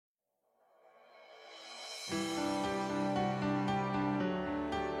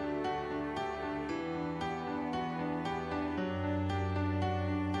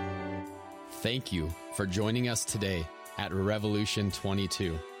Thank you for joining us today at Revolution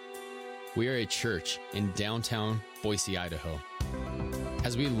 22. We are a church in downtown Boise, Idaho.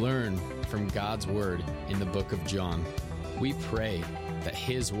 As we learn from God's Word in the book of John, we pray that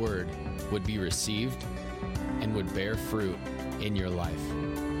His Word would be received and would bear fruit in your life.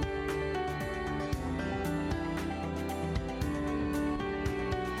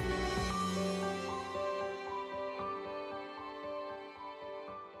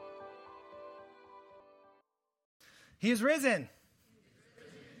 He is risen.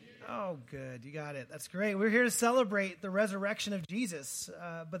 Oh, good. You got it. That's great. We're here to celebrate the resurrection of Jesus.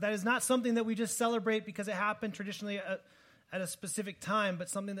 But that is not something that we just celebrate because it happened traditionally at a specific time, but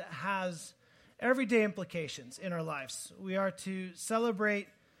something that has everyday implications in our lives. We are to celebrate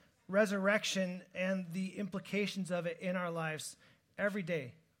resurrection and the implications of it in our lives every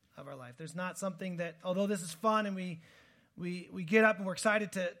day of our life. There's not something that, although this is fun and we get up and we're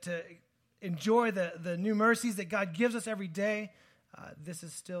excited to enjoy the new mercies that God gives us every day, this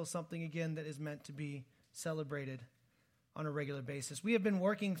is still something, again, that is meant to be celebrated on a regular basis. We have been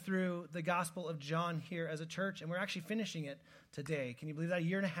working through the Gospel of John here as a church, and we're actually finishing it today. Can you believe that? A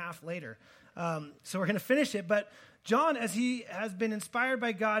year and a half later. So we're going to finish it. But John, as he has been inspired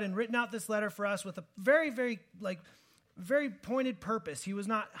by God and written out this letter for us with a very, very pointed purpose. He was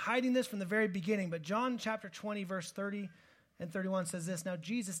not hiding this from the very beginning. But John chapter 20, verse 30 and 31 says this: "Now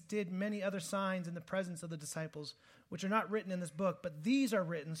Jesus did many other signs in the presence of the disciples, which are not written in this book, but these are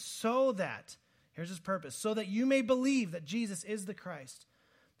written so that," here's his purpose, "so that you may believe that Jesus is the Christ,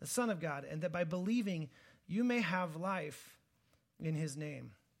 the Son of God, and that by believing you may have life in his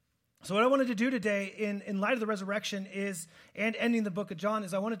name." So what I wanted to do today in light of the resurrection and ending the book of John,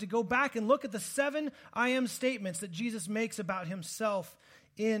 is I wanted to go back and look at the 7 I am statements that Jesus makes about himself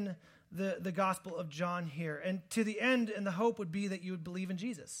in the Gospel of John here. And to the end, and the hope would be that you would believe in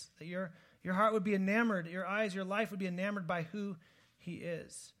Jesus, that your heart would be enamored, your eyes, your life would be enamored by who he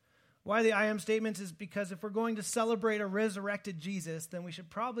is. Why the I am statements is because if we're going to celebrate a resurrected Jesus, then we should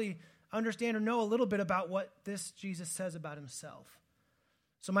probably understand or know a little bit about what this Jesus says about himself.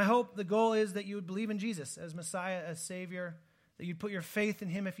 So my hope, the goal is that you would believe in Jesus as Messiah, as Savior, that you'd put your faith in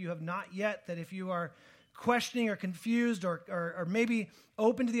him if you have not yet, that if you are questioning or confused or maybe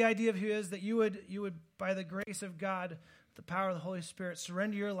open to the idea of who he is, that you would, by the grace of God, the power of the Holy Spirit,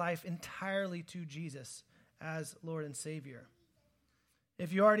 surrender your life entirely to Jesus as Lord and Savior.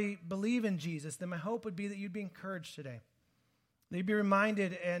 If you already believe in Jesus, then my hope would be that you'd be encouraged today, that you'd be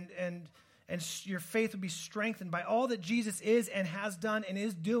reminded and your faith would be strengthened by all that Jesus is and has done and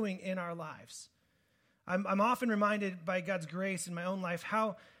is doing in our lives. I'm often reminded by God's grace in my own life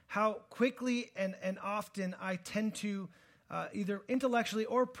how quickly and often I tend to either intellectually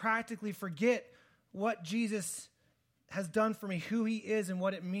or practically forget what Jesus has done for me, who he is, and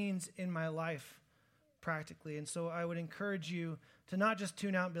what it means in my life practically. And so I would encourage you to not just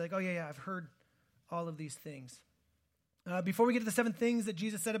tune out and be like, oh, yeah, I've heard all of these things. Before we get to the 7 things that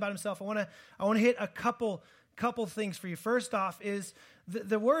Jesus said about himself, I want to hit a couple things for you. First off is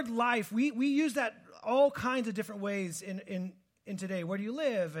the word life. We use that all kinds of different ways in today. Where do you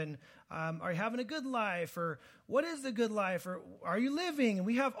live? And are you having a good life? Or what is the good life? Or are you living? And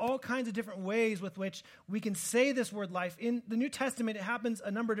we have all kinds of different ways with which we can say this word life. In the New Testament, it happens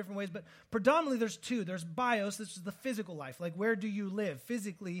a number of different ways, but predominantly there's 2. There's bios, this is the physical life. Like, where do you live?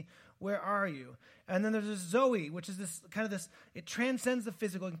 Physically, where are you? And then there's this Zoe, which is this it transcends the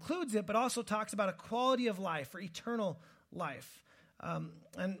physical, includes it, but also talks about a quality of life or eternal life.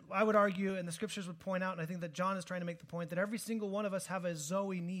 And I would argue, and the scriptures would point out, and I think that John is trying to make the point, that every single one of us have a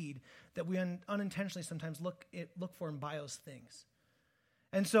Zoe need that we unintentionally sometimes look for in bios things.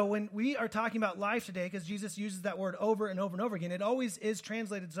 And so when we are talking about life today, because Jesus uses that word over and over and over again, it always is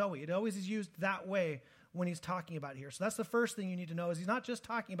translated Zoe. It always is used that way when he's talking about it here. So that's the first thing you need to know, is he's not just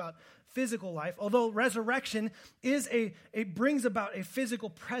talking about physical life, although resurrection it brings about a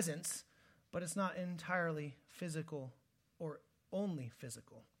physical presence, but it's not entirely physical or only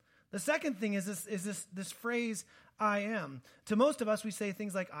physical. The second thing is this phrase, I am. To most of us, we say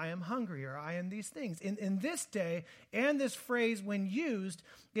things like, I am hungry, or I am these things. In this day, and this phrase, when used,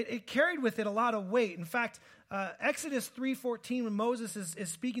 it carried with it a lot of weight. In fact, Exodus 3:14, when Moses is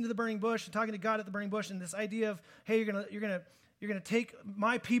speaking to the burning bush and talking to God at the burning bush, and this idea of, hey, you're gonna take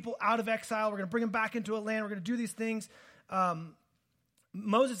my people out of exile, we're gonna bring them back into a land, we're gonna do these things.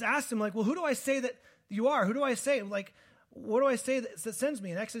 Moses asked him, like, well, who do I say that you are? Who do I say? Like, what do I say that sends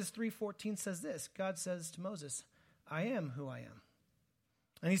me? And Exodus 3:14 says this. God says to Moses, I am who I am.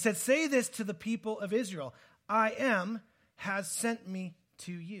 And he said, say this to the people of Israel. I am has sent me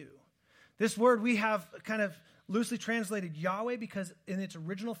to you. This word we have kind of loosely translated Yahweh because in its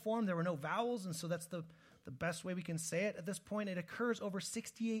original form there were no vowels, and so that's the best way we can say it. At this point, it occurs over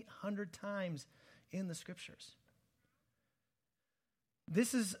 6,800 times in the Scriptures.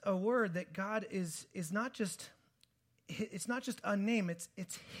 This is a word that God is not just, it's not just a name,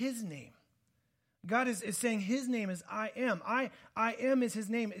 it's his name. God is saying his name is I am. I am is his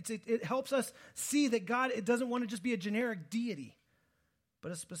name. It helps us see that God, it doesn't want to just be a generic deity,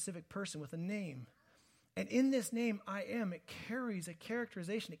 but a specific person with a name. And in this name, I am, it carries a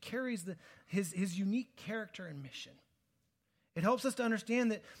characterization. It carries his unique character and mission. It helps us to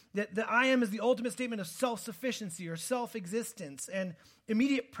understand that the I am is the ultimate statement of self-sufficiency or self-existence and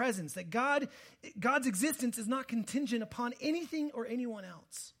immediate presence, that God's existence is not contingent upon anything or anyone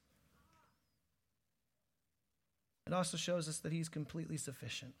else. It also shows us that he's completely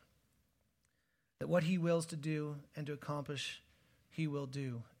sufficient, that what he wills to do and to accomplish, he will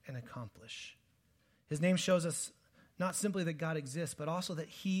do and accomplish. His name shows us not simply that God exists, but also that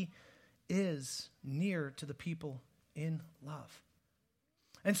he is near to the people in love.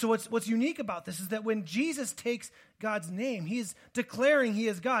 And so what's unique about this is that when Jesus takes God's name, he is declaring he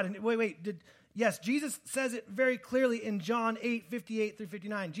is God. And yes, Jesus says it very clearly in John 8:58 through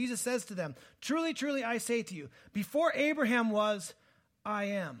 59. Jesus says to them, "Truly, truly, I say to you, before Abraham was, I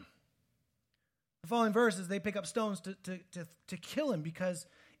am." The following verses, they pick up stones to kill him because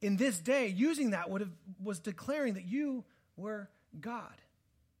in this day, using that was declaring that you were God.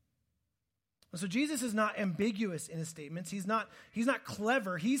 And so Jesus is not ambiguous in his statements. He's not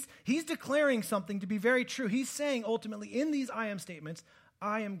clever. He's declaring something to be very true. He's saying ultimately in these I am statements,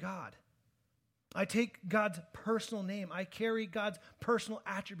 I am God. I take God's personal name. I carry God's personal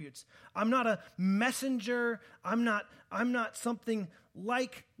attributes. I'm not a messenger. I'm not something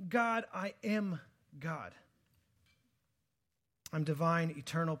like God. I am God. I'm divine,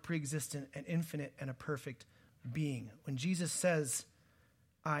 eternal, pre-existent, and infinite, and a perfect being. When Jesus says,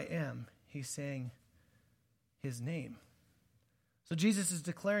 I am, he's saying his name. So Jesus is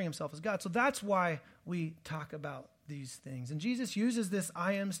declaring himself as God. So that's why we talk about these things. And Jesus uses this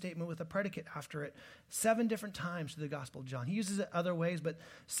I am statement with a predicate after it 7 different times through the Gospel of John. He uses it other ways, but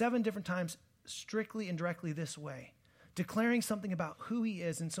 7 different times strictly and directly this way, declaring something about who he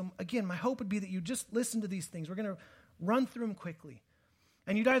is. And so, again, my hope would be that you just listen to these things. We're going to run through them quickly.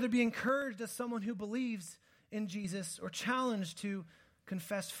 And you'd either be encouraged as someone who believes in Jesus or challenged to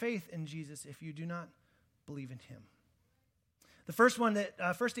confess faith in Jesus if you do not believe in him. The first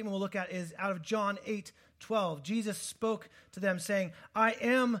statement we'll look at is out of John 8:12. Jesus spoke to them saying, I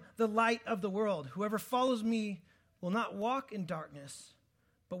am the light of the world. Whoever follows me will not walk in darkness,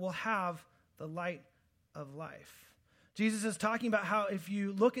 but will have the light of life. Jesus is talking about how if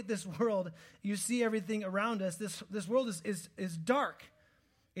you look at this world, you see everything around us. This world is dark.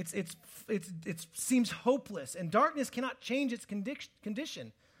 It seems hopeless, and darkness cannot change its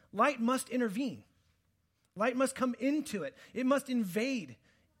condition. Light must intervene. Light must come into it. It must invade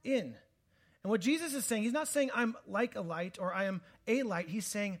in. And what Jesus is saying, he's not saying I'm like a light or I am a light. He's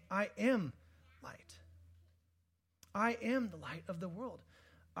saying I am light. I am the light of the world.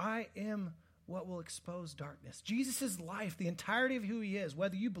 I am what will expose darkness. Jesus' life, the entirety of who he is,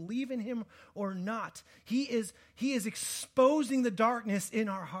 whether you believe in him or not, he is exposing the darkness in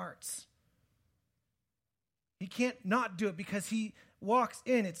our hearts. He can't not do it because he walks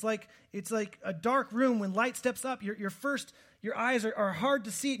in. It's like a dark room when light steps up. Your eyes are hard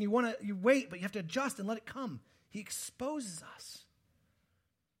to see it, and you wait, but you have to adjust and let it come. He exposes us.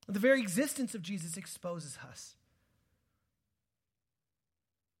 The very existence of Jesus exposes us.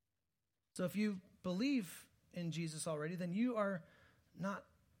 So if you believe in Jesus already, then you are not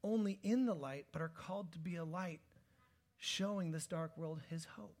only in the light, but are called to be a light showing this dark world his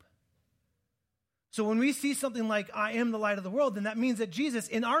hope. So when we see something like I am the light of the world, then that means that Jesus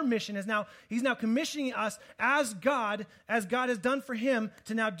in our mission he's now commissioning us as God has done for him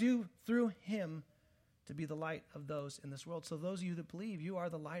to now do through him to be the light of those in this world. So those of you that believe, you are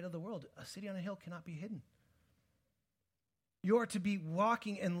the light of the world. A city on a hill cannot be hidden. You are to be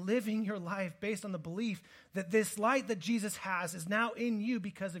walking and living your life based on the belief that this light that Jesus has is now in you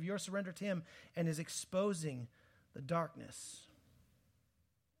because of your surrender to him and is exposing the darkness.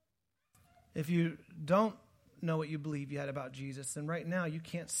 If you don't know what you believe yet about Jesus, then right now you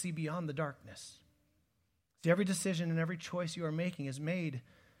can't see beyond the darkness. See, every decision and every choice you are making is made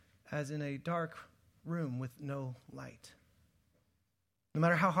as in a dark room with no light. No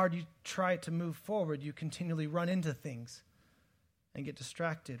matter how hard you try to move forward, you continually run into things and get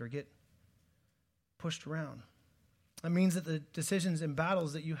distracted or get pushed around. That means that the decisions and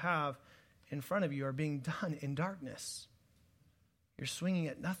battles that you have in front of you are being done in darkness. You're swinging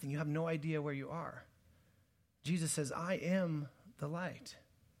at nothing. You have no idea where you are. Jesus says, I am the light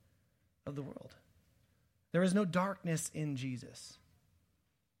of the world. There is no darkness in Jesus.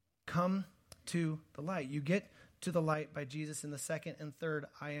 Come to the light. You get to the light by Jesus in the second and third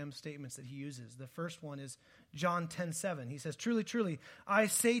I am statements that he uses. The first one is John 10:7. He says, truly, truly, I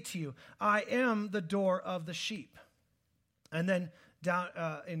say to you, I am the door of the sheep. And then down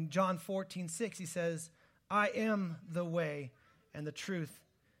in John 14:6, he says, I am the way and the truth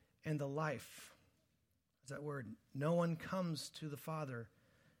and the life. Is that word? No one comes to the Father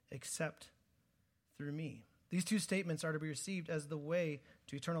except through me. These two statements are to be received as the way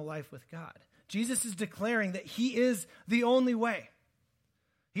to eternal life with God. Jesus is declaring that he is the only way.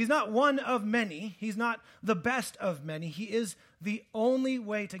 He's not one of many. He's not the best of many. He is the only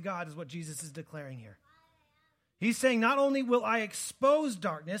way to God, is what Jesus is declaring here. He's saying, not only will I expose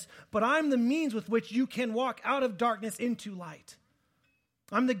darkness, but I'm the means with which you can walk out of darkness into light.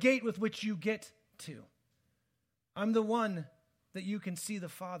 I'm the gate with which you get to. I'm the one that you can see the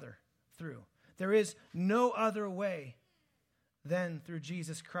Father through. There is no other way than through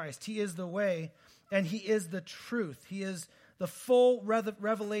Jesus Christ. He is the way, and he is the truth. He is the full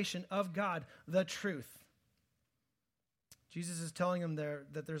revelation of God, the truth. Jesus is telling him there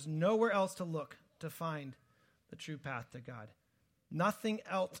that there's nowhere else to look to find the true path to God. Nothing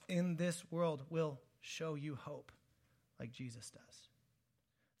else in this world will show you hope like Jesus does.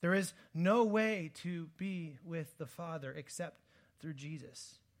 There is no way to be with the Father except through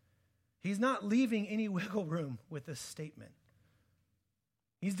Jesus. He's not leaving any wiggle room with this statement.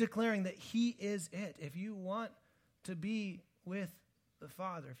 He's declaring that he is it. If you want to be with the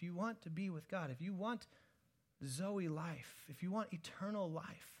Father, if you want to be with God, if you want Zoe life, if you want eternal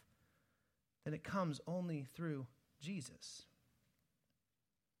life, then it comes only through Jesus.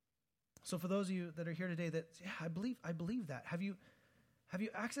 So for those of you that are here today that, yeah, I believe that. Have you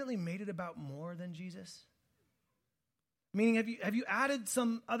accidentally made it about more than Jesus? Meaning, have you added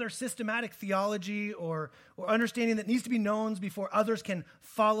some other systematic theology or understanding that needs to be known before others can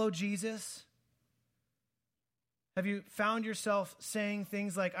follow Jesus? Have you found yourself saying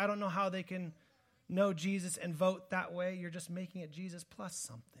things like, I don't know how they can know Jesus and vote that way? You're just making it Jesus plus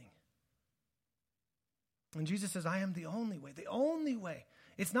something. And Jesus says, I am the only way. The only way.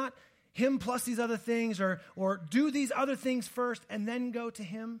 It's not him plus these other things or do these other things first and then go to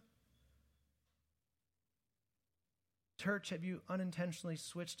him. Church, have you unintentionally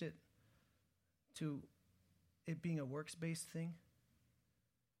switched it to it being a works-based thing?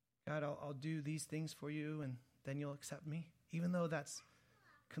 God, I'll do these things for you and then you'll accept me, even though that's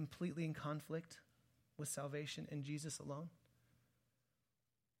completely in conflict with salvation in Jesus alone.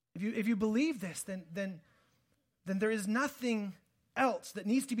 If you believe this, then there is nothing else that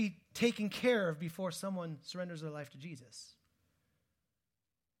needs to be taken care of before someone surrenders their life to Jesus.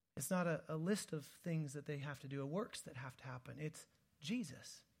 It's not a list of things that they have to do, works that have to happen. It's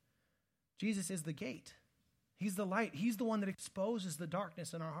Jesus. Jesus is the gate. He's the light. He's the one that exposes the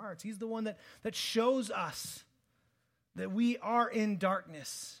darkness in our hearts. He's the one that shows us that we are in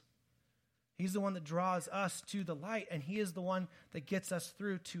darkness. He's the one that draws us to the light, and he is the one that gets us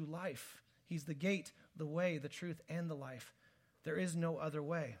through to life. He's the gate, the way, the truth, and the life. There is no other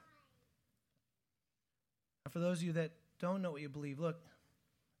way. And for those of you that don't know what you believe, look,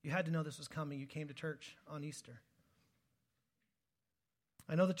 you had to know this was coming. You came to church on Easter.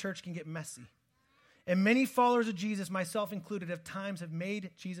 I know the church can get messy. And many followers of Jesus, myself included, at times have made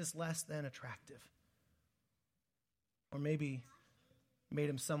Jesus less than attractive. Or maybe made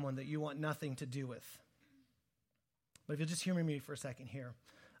him someone that you want nothing to do with. But if you'll just humor me for a second here.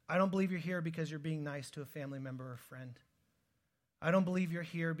 I don't believe you're here because you're being nice to a family member or friend. I don't believe you're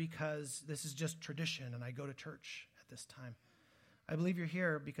here because this is just tradition and I go to church at this time. I believe you're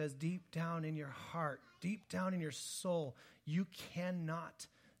here because deep down in your heart, deep down in your soul, you cannot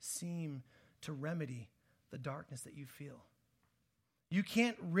seem to remedy the darkness that you feel. You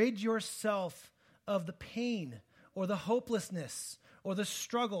can't rid yourself of the pain or the hopelessness or the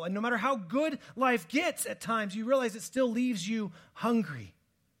struggle. And no matter how good life gets at times, you realize it still leaves you hungry.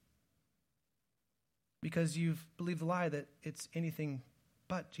 Because you've believed the lie that it's anything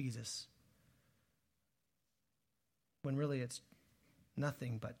but Jesus. When really it's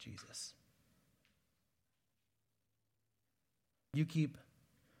nothing but Jesus. You keep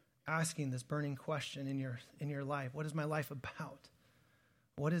asking this burning question in your life. What is my life about?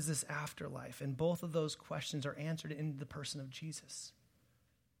 What is this afterlife? And both of those questions are answered in the person of Jesus.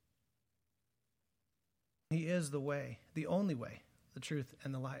 He is the way, the only way, the truth,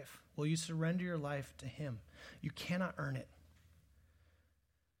 and the life. Will you surrender your life to him? You cannot earn it.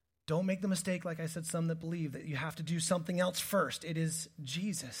 Don't make the mistake, like I said, some that believe that you have to do something else first. It is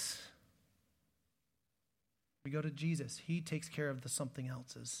Jesus. We go to Jesus. He takes care of the something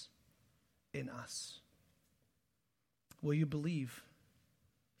else's in us. Will you believe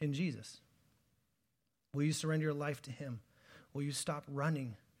in Jesus? Will you surrender your life to him? Will you stop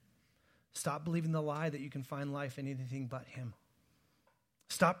running? Stop believing the lie that you can find life in anything but him.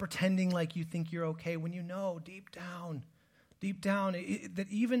 Stop pretending like you think you're okay when you know deep down, that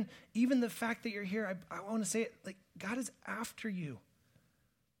even the fact that you're here, I want to say it, like God is after you.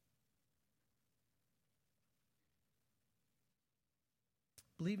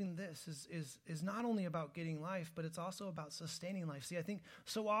 Believing this is not only about getting life, but it's also about sustaining life. See, I think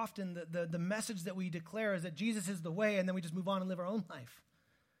so often the message that we declare is that Jesus is the way, and then we just move on and live our own life.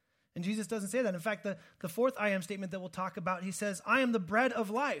 And Jesus doesn't say that. In fact, the fourth I am statement that we'll talk about, he says, I am the bread of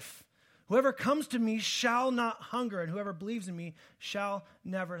life. Whoever comes to me shall not hunger, and whoever believes in me shall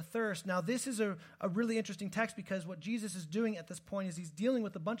never thirst. Now, this is a really interesting text because what Jesus is doing at this point is he's dealing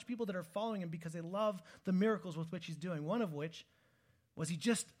with a bunch of people that are following him because they love the miracles with which he's doing, one of which was he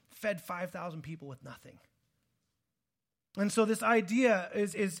just fed 5,000 people with nothing. And so this idea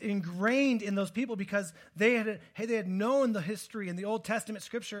is ingrained in those people because they had known the history in the Old Testament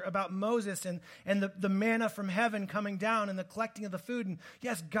scripture about Moses and the manna from heaven coming down and the collecting of the food. And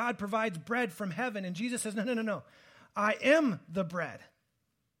yes, God provides bread from heaven. And Jesus says, no. I am the bread.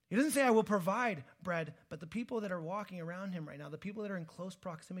 He doesn't say I will provide bread, but the people that are walking around him right now, the people that are in close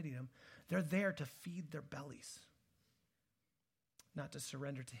proximity to him, they're there to feed their bellies, not to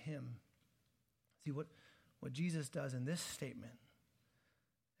surrender to him. See, what Jesus does in this statement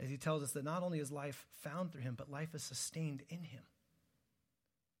is he tells us that not only is life found through him, but life is sustained in him.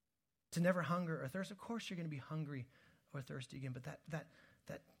 To never hunger or thirst. Of course you're going to be hungry or thirsty again, but that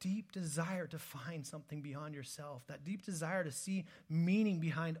deep desire to find something beyond yourself, that deep desire to see meaning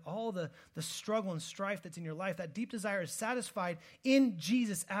behind all the struggle and strife that's in your life, that deep desire is satisfied in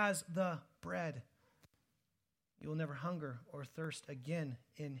Jesus as the bread. You will never hunger or thirst again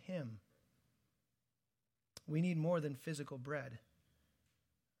in him. We need more than physical bread.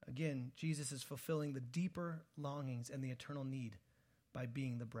 Again, Jesus is fulfilling the deeper longings and the eternal need by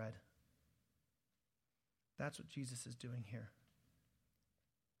being the bread. That's what Jesus is doing here.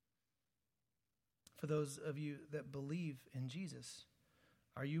 For those of you that believe in Jesus,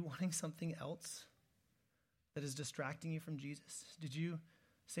 are you wanting something else that is distracting you from Jesus? Did you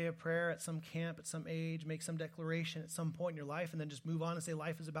say a prayer at some camp, at some age, make some declaration at some point in your life, and then just move on and say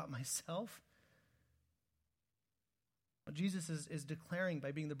life is about myself? What Jesus is declaring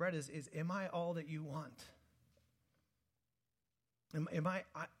by being the bread is am I all that you want?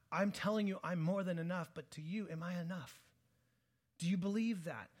 I'm telling you I'm more than enough, but to you, am I enough? Do you believe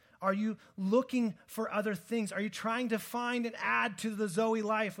that? Are you looking for other things? Are you trying to find and add to the Zoe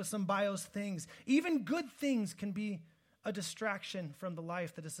life with some bios things? Even good things can be a distraction from the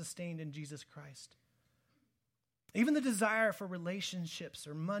life that is sustained in Jesus Christ. Even the desire for relationships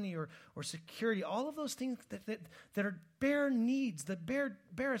or money or security, all of those things that are bare needs, that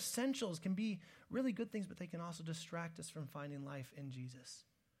bare essentials can be really good things, but they can also distract us from finding life in Jesus.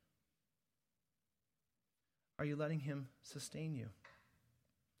 Are you letting him sustain you?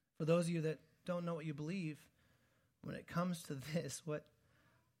 For those of you that don't know what you believe, when it comes to this, what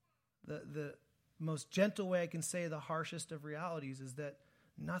the most gentle way I can say the harshest of realities is that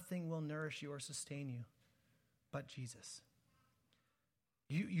nothing will nourish you or sustain you but Jesus.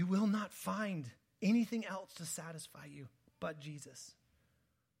 You will not find anything else to satisfy you but Jesus.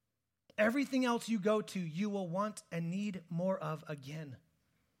 Everything else you go to, you will want and need more of again.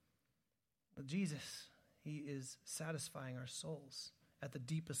 But Jesus, he is satisfying our souls at the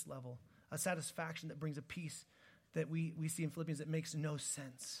deepest level, a satisfaction that brings a peace that we see in Philippians that makes no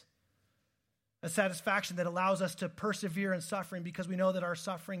sense. A satisfaction that allows us to persevere in suffering because we know that our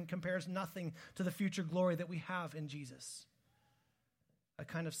suffering compares nothing to the future glory that we have in Jesus. A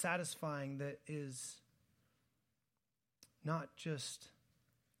kind of satisfying that is not just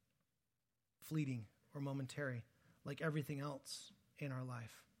fleeting or momentary like everything else in our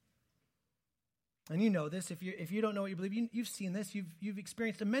life. And you know this, if you don't know what you believe, you've seen this. You've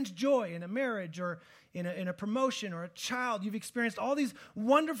experienced immense joy in a marriage or in a promotion or a child. You've experienced all these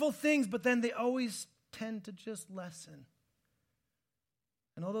wonderful things, but then they always tend to just lessen.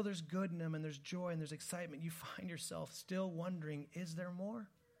 And although there's good in them and there's joy and there's excitement, you find yourself still wondering, is there more?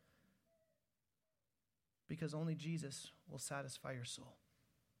 Because only Jesus will satisfy your soul.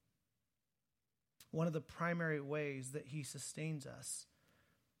 One of the primary ways that he sustains us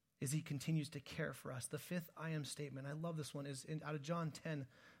is he continues to care for us. The fifth I am statement, I love this one, is out of John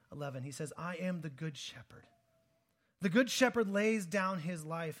 10:11. He says, I am the good shepherd. The good shepherd lays down his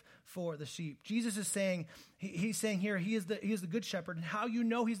life for the sheep. Jesus is saying, he's saying here, he is the good shepherd. And how you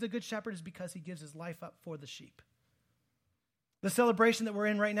know he's the good shepherd is because he gives his life up for the sheep. The celebration that we're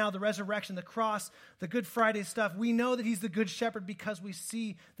in right now, the resurrection, the cross, the Good Friday stuff, we know that he's the good shepherd because we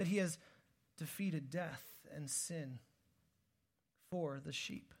see that he has defeated death and sin for the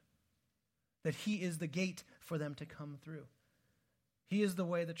sheep. That he is the gate for them to come through. He is the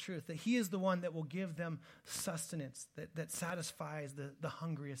way, the truth, that he is the one that will give them sustenance, that satisfies the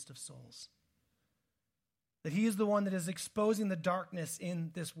hungriest of souls. That he is the one that is exposing the darkness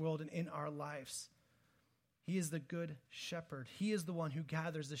in this world and in our lives. He is the good shepherd. He is the one who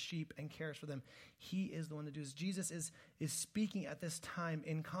gathers the sheep and cares for them. He is the one that does. Jesus is speaking at this time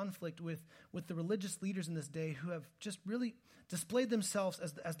in conflict with the religious leaders in this day who have just really displayed themselves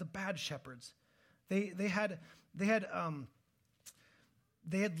as the bad shepherds. They had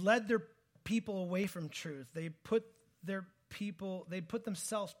led their people away from truth. They put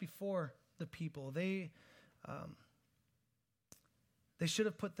themselves before the people. They should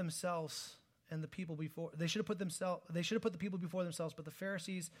have put themselves and the people before. They should have put the people before themselves. But the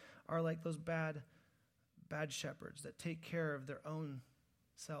Pharisees are like those bad shepherds that take care of their own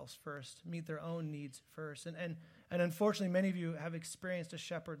selves first, meet their own needs first. And unfortunately, many of you have experienced a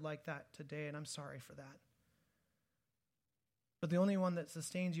shepherd like that today, and I'm sorry for that. But the only one that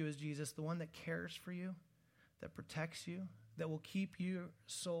sustains you is Jesus, the one that cares for you, that protects you, that will keep your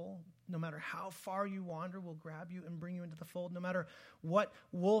soul, no matter how far you wander, will grab you and bring you into the fold. No matter what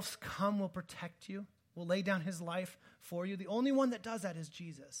wolves come, will protect you, will lay down his life for you. The only one that does that is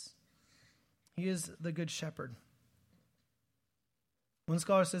Jesus. He is the good shepherd. One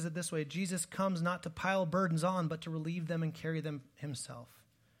scholar says it this way: Jesus comes not to pile burdens on, but to relieve them and carry them himself.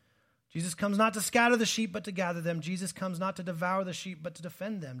 Jesus comes not to scatter the sheep, but to gather them. Jesus comes not to devour the sheep, but to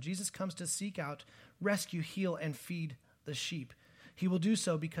defend them. Jesus comes to seek out, rescue, heal, and feed the sheep. He will do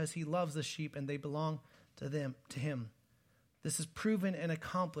so because he loves the sheep and they belong to him. This is proven and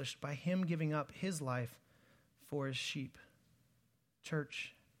accomplished by him giving up his life for his sheep.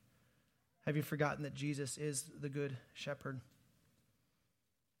 Church, have you forgotten that Jesus is the good shepherd?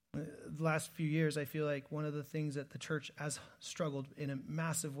 The last few years, I feel like one of the things that the church has struggled in a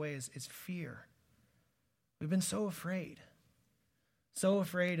massive way is fear. We've been so afraid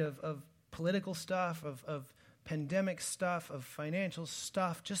of political stuff, of pandemic stuff, of financial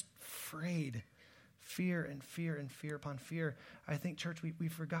stuff, just afraid. Fear and fear and fear upon fear. I think, church,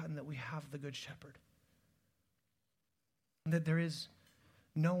 we've forgotten that we have the good shepherd. And that there is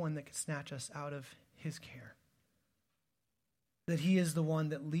no one that can snatch us out of his care. That he is the one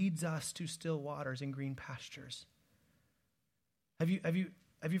that leads us to still waters and green pastures. Have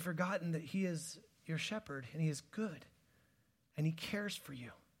you forgotten that he is your shepherd and he is good and he cares for you?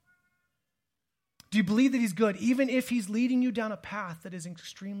 Do you believe that he's good even if he's leading you down a path that is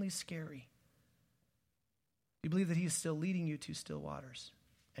extremely scary? Do you believe that he is still leading you to still waters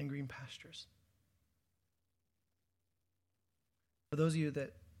and green pastures? For those of you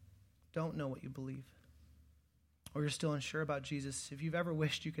that don't know what you believe, or you're still unsure about Jesus, if you've ever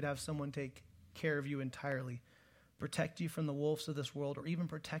wished you could have someone take care of you entirely, protect you from the wolves of this world, or even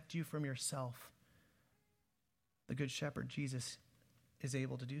protect you from yourself, the Good Shepherd, Jesus, is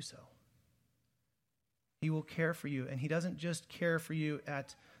able to do so. He will care for you, and he doesn't just care for you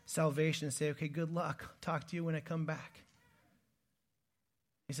at salvation and say, okay, good luck, talk to you when I come back.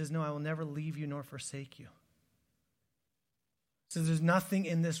 He says, no, I will never leave you nor forsake you. He says, there's nothing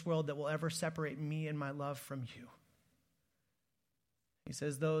in this world that will ever separate me and my love from you. He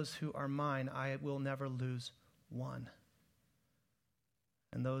says, those who are mine, I will never lose one.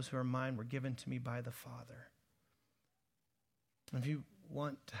 And those who are mine were given to me by the Father. If you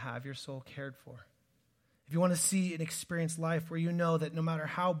want to have your soul cared for, if you want to see and experience life where you know that no matter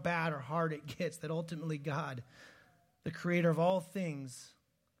how bad or hard it gets, that ultimately God, the creator of all things,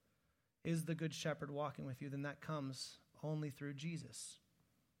 is the good shepherd walking with you, then that comes only through Jesus.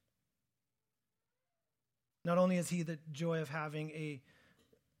 Not only is he the joy of having a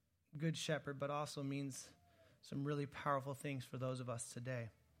good shepherd, but also means some really powerful things for those of us today.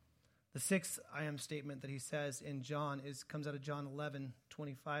 The sixth I am statement that he says in John comes out of John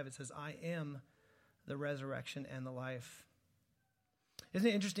 11:25. It says, I am the resurrection and the life. Isn't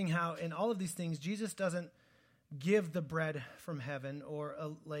it interesting how in all of these things, Jesus doesn't give the bread from heaven or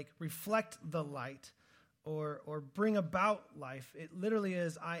reflect the light or bring about life. It literally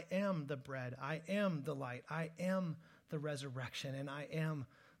is, I am the bread, I am the light, I am the resurrection, and I am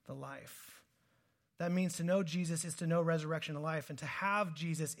the life. That means to know Jesus is to know resurrection and life, and to have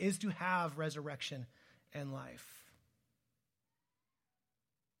Jesus is to have resurrection and life.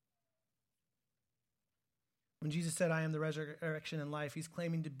 When Jesus said, I am the resurrection and life, he's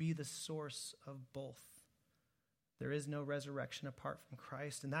claiming to be the source of both. There is no resurrection apart from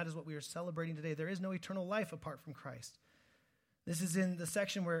Christ, and that is what we are celebrating today. There is no eternal life apart from Christ. This is in the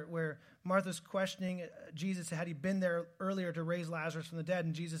section where Martha's questioning Jesus, had he been there earlier to raise Lazarus from the dead?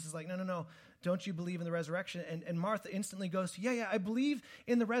 And Jesus is like, no, don't you believe in the resurrection? And Martha instantly goes, yeah, I believe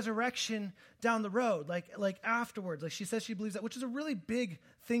in the resurrection down the road, like afterwards. Like she says she believes that, which is a really big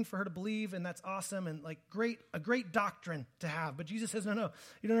thing for her to believe, and that's awesome, and like a great doctrine to have. But Jesus says, no,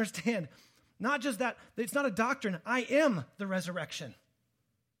 you don't understand. Not just that, it's not a doctrine. I am the resurrection.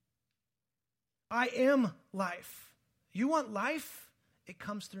 I am life. You want life? It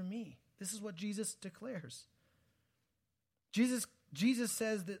comes through me. This is what Jesus declares. Jesus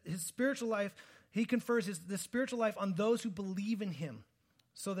says that his spiritual life, he confers the spiritual life on those who believe in him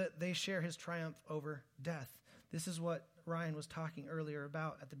so that they share his triumph over death. This is what Ryan was talking earlier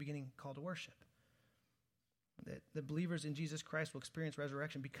about at the beginning, call to worship. That the believers in Jesus Christ will experience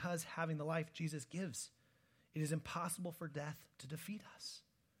resurrection because having the life Jesus gives, it is impossible for death to defeat us.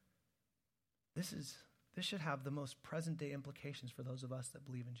 This should have the most present-day implications for those of us that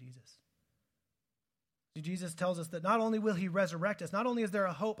believe in Jesus. See, Jesus tells us that not only will he resurrect us, not only is there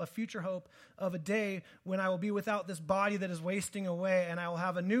a future hope of a day when I will be without this body that is wasting away, and I will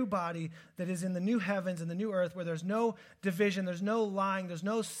have a new body that is in the new heavens and the new earth where there's no division, there's no lying, there's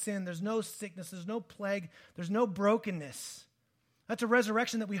no sin, there's no sickness, there's no plague, there's no brokenness. That's a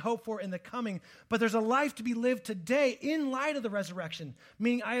resurrection that we hope for in the coming. But there's a life to be lived today in light of the resurrection,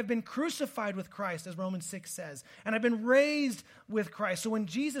 meaning I have been crucified with Christ, as Romans 6 says, and I've been raised with Christ. So when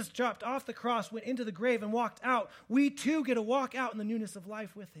Jesus dropped off the cross, went into the grave, and walked out, we too get to walk out in the newness of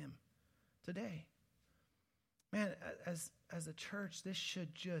life with him today. Man, as a church, this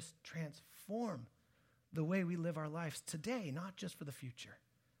should just transform the way we live our lives today, not just for the future.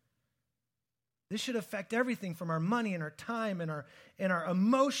 This should affect everything from our money and our time and our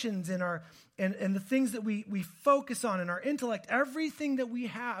emotions and the things that we focus on and our intellect. Everything that we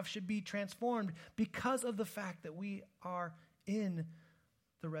have should be transformed because of the fact that we are in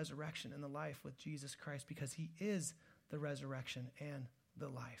the resurrection and the life with Jesus Christ, because he is the resurrection and the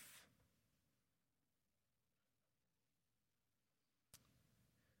life.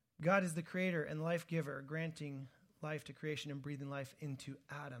 God is the creator and life giver, granting life to creation and breathing life into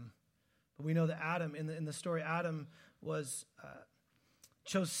Adam. We know that Adam, in the story, Adam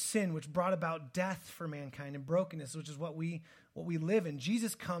chose sin, which brought about death for mankind and brokenness, which is what we live in.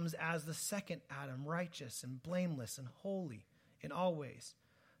 Jesus comes as the second Adam, righteous and blameless and holy in all ways,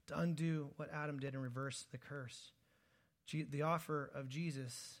 to undo what Adam did and reverse the curse. The offer of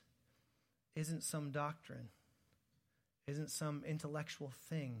Jesus isn't some doctrine, isn't some intellectual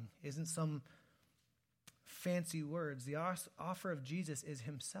thing, isn't some fancy words. The offer of Jesus is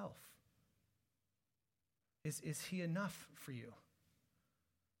himself. Is he enough for you?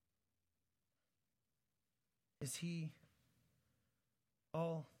 Is he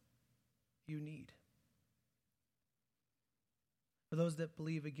all you need? For those that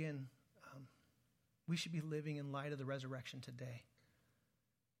believe, again, we should be living in light of the resurrection today.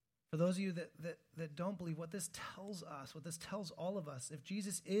 For those of you that don't believe, what this tells us, what this tells all of us, if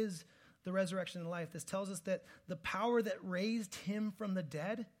Jesus is the resurrection and life, this tells us that the power that raised him from the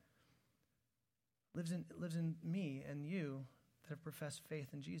dead lives in me and you that have professed faith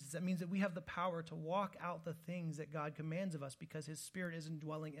in Jesus. That means that we have the power to walk out the things that God commands of us because his Spirit is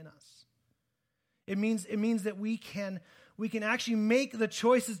indwelling in us. It means that we can actually make the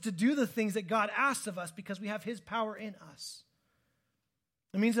choices to do the things that God asks of us because we have his power in us.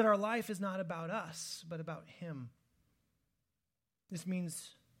 It means that our life is not about us, but about him. This means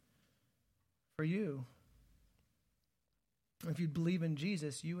for you, if you believe in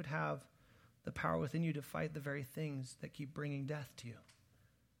Jesus, you would have the power within you to fight the very things that keep bringing death to you.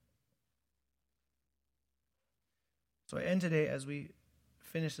 So I end today as we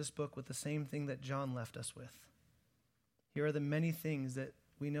finish this book with the same thing that John left us with. Here are the many things that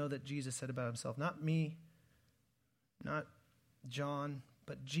we know that Jesus said about himself. Not me, not John,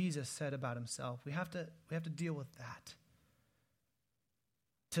 but Jesus said about himself. We have to deal with that.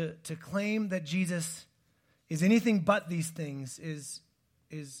 To claim that Jesus is anything but these things is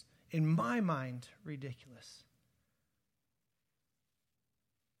in my mind, ridiculous.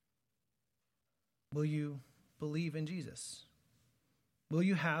 Will you believe in Jesus? Will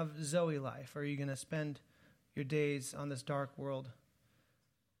you have Zoe life? Or are you going to spend your days on this dark world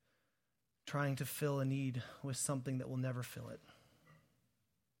trying to fill a need with something that will never fill it?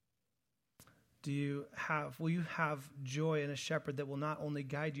 Will you have joy in a shepherd that will not only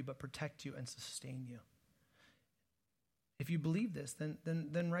guide you but protect you and sustain you? If you believe this,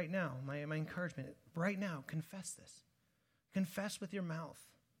 then right now, my encouragement, right now, confess this. Confess with your mouth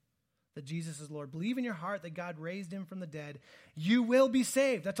that Jesus is Lord. Believe in your heart that God raised him from the dead. You will be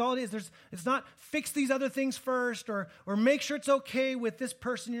saved. That's all it is. It's not fix these other things first or make sure it's okay with this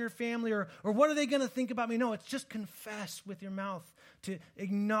person in your family or what are they going to think about me? No, it's just confess with your mouth, to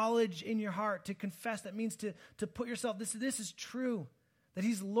acknowledge in your heart, to confess. That means to put yourself, this is true, that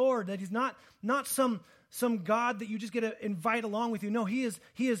he's Lord, that he's not some God that you just get to invite along with you. No, he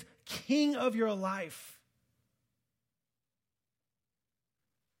is King of your life.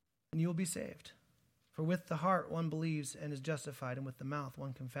 And you will be saved. For with the heart one believes and is justified, and with the mouth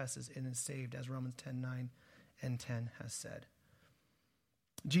one confesses and is saved, as Romans 10:9 and 10 has said.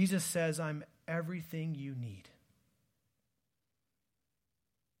 Jesus says, I'm everything you need.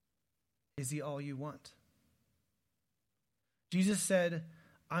 Is he all you want? Jesus said,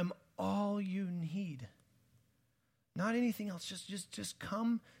 I'm all you need. Not anything else. Just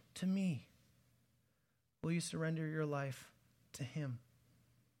come to me. Will you surrender your life to him?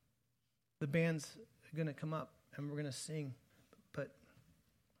 The band's going to come up and we're going to sing,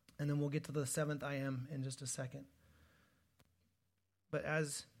 and then we'll get to the seventh I am in just a second. But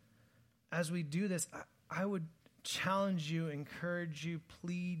as we do this, I would challenge you, encourage you,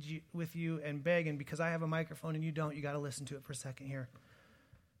 plead with you, and beg. And because I have a microphone and you don't, you got to listen to it for a second here.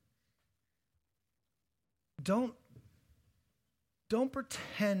 Don't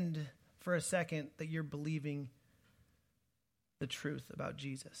pretend for a second that you're believing the truth about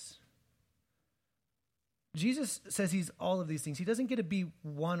Jesus. Jesus says he's all of these things. He doesn't get to be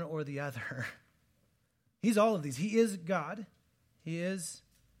one or the other. He's all of these. He is God. He is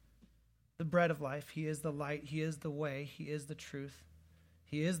the bread of life. He is the light. He is the way. He is the truth.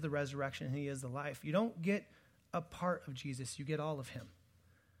 He is the resurrection. And he is the life. You don't get a part of Jesus. You get all of him.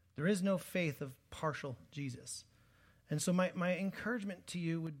 There is no faith of partial Jesus. And so my encouragement to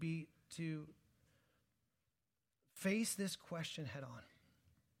you would be to face this question head on.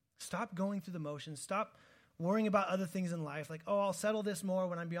 Stop going through the motions. Stop worrying about other things in life, like, I'll settle this more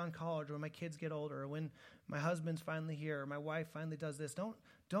when I'm beyond college, or when my kids get older, or when my husband's finally here, or my wife finally does this.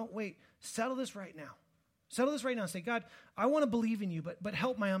 Don't wait. Settle this right now. Settle this right now and say, God, I want to believe in you, but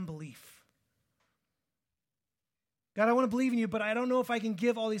help my unbelief. God, I want to believe in you, but I don't know if I can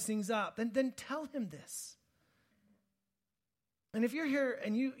give all these things up. Then tell him this. And if you're here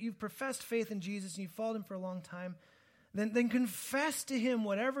and you've professed faith in Jesus and you've followed him for a long time, then confess to him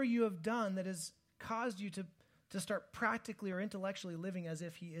whatever you have done that has caused you to start practically or intellectually living as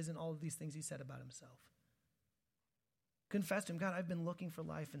if he isn't all of these things he said about himself. Confess to him, God, I've been looking for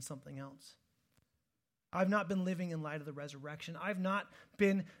life in something else. I've not been living in light of the resurrection. I've not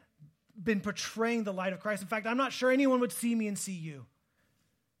been portraying the light of Christ. In fact, I'm not sure anyone would see me and see you.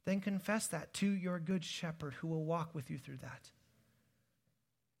 Then confess that to your good shepherd who will walk with you through that,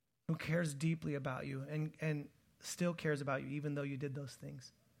 who cares deeply about you and still cares about you even though you did those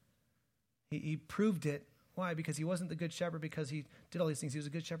things. He proved it. Why? Because he wasn't the good shepherd because he did all these things. He was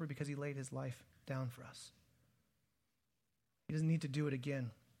a good shepherd because he laid his life down for us. He doesn't need to do it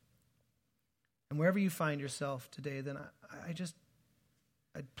again. And wherever you find yourself today, then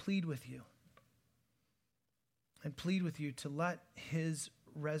I'd plead with you. I'd plead with you to let his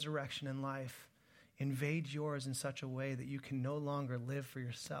resurrection and life invade yours in such a way that you can no longer live for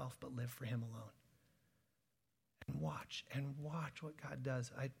yourself, but live for him alone. And watch what God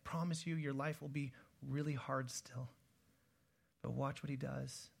does. I promise you, your life will be really hard still. But watch what he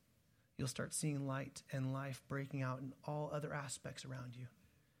does. You'll start seeing light and life breaking out in all other aspects around you.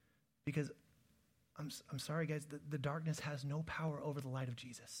 Because I'm sorry, guys, the darkness has no power over the light of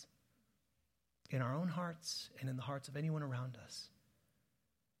Jesus. In our own hearts and in the hearts of anyone around us.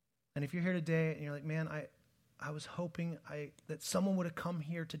 And if you're here today and you're like, man, I was hoping that someone would have come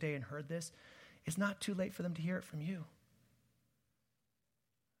here today and heard this, it's not too late for them to hear it from you.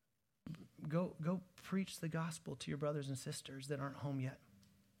 Go preach the gospel to your brothers and sisters that aren't home yet.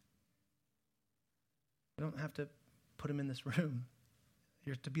 You don't have to put them in this room.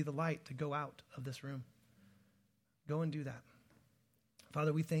 You're to be the light to go out of this room. Go and do that.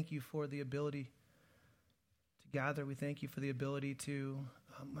 Father, we thank you for the ability to gather. We thank you for the ability to,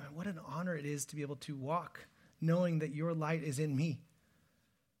 what an honor it is to be able to walk knowing that your light is in me.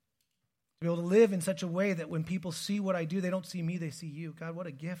 To be able to live in such a way that when people see what I do, they don't see me, they see you. God, what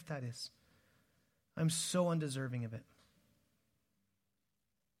a gift that is. I'm so undeserving of it.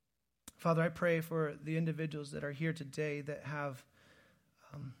 Father, I pray for the individuals that are here today that have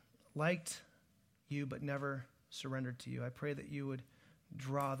liked you but never surrendered to you. I pray that you would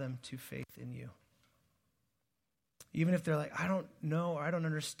draw them to faith in you. Even if they're like, I don't know, or I don't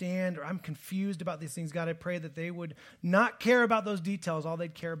understand, or I'm confused about these things, God, I pray that they would not care about those details. All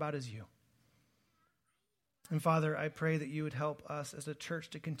they'd care about is you. And Father, I pray that you would help us as a church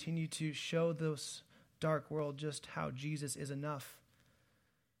to continue to show this dark world just how Jesus is enough.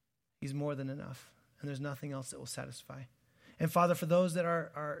 He's more than enough, and there's nothing else that will satisfy. And Father, for those that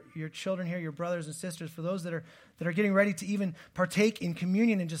are your children here, your brothers and sisters, for those that are getting ready to even partake in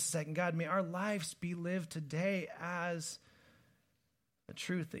communion in just a second, God, may our lives be lived today as the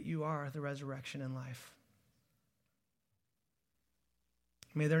truth that you are the resurrection and life.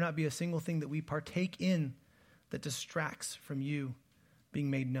 May there not be a single thing that we partake in that distracts from you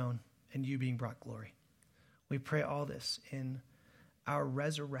being made known and you being brought glory. We pray all this in our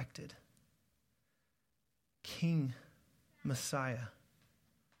resurrected King, Messiah,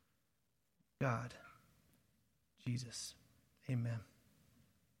 God, Jesus. Amen.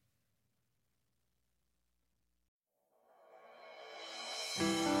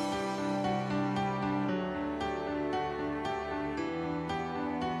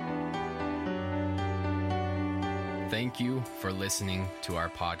 Thank you for listening to our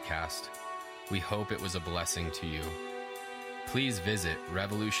podcast. We hope it was a blessing to you. Please visit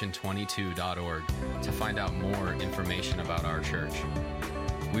revolution22.org to find out more information about our church.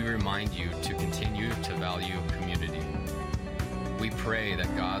 We remind you to continue to value community. We pray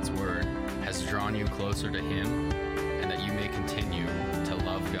that God's word has drawn you closer to Him and that you may continue to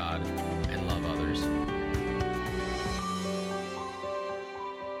love God and love others.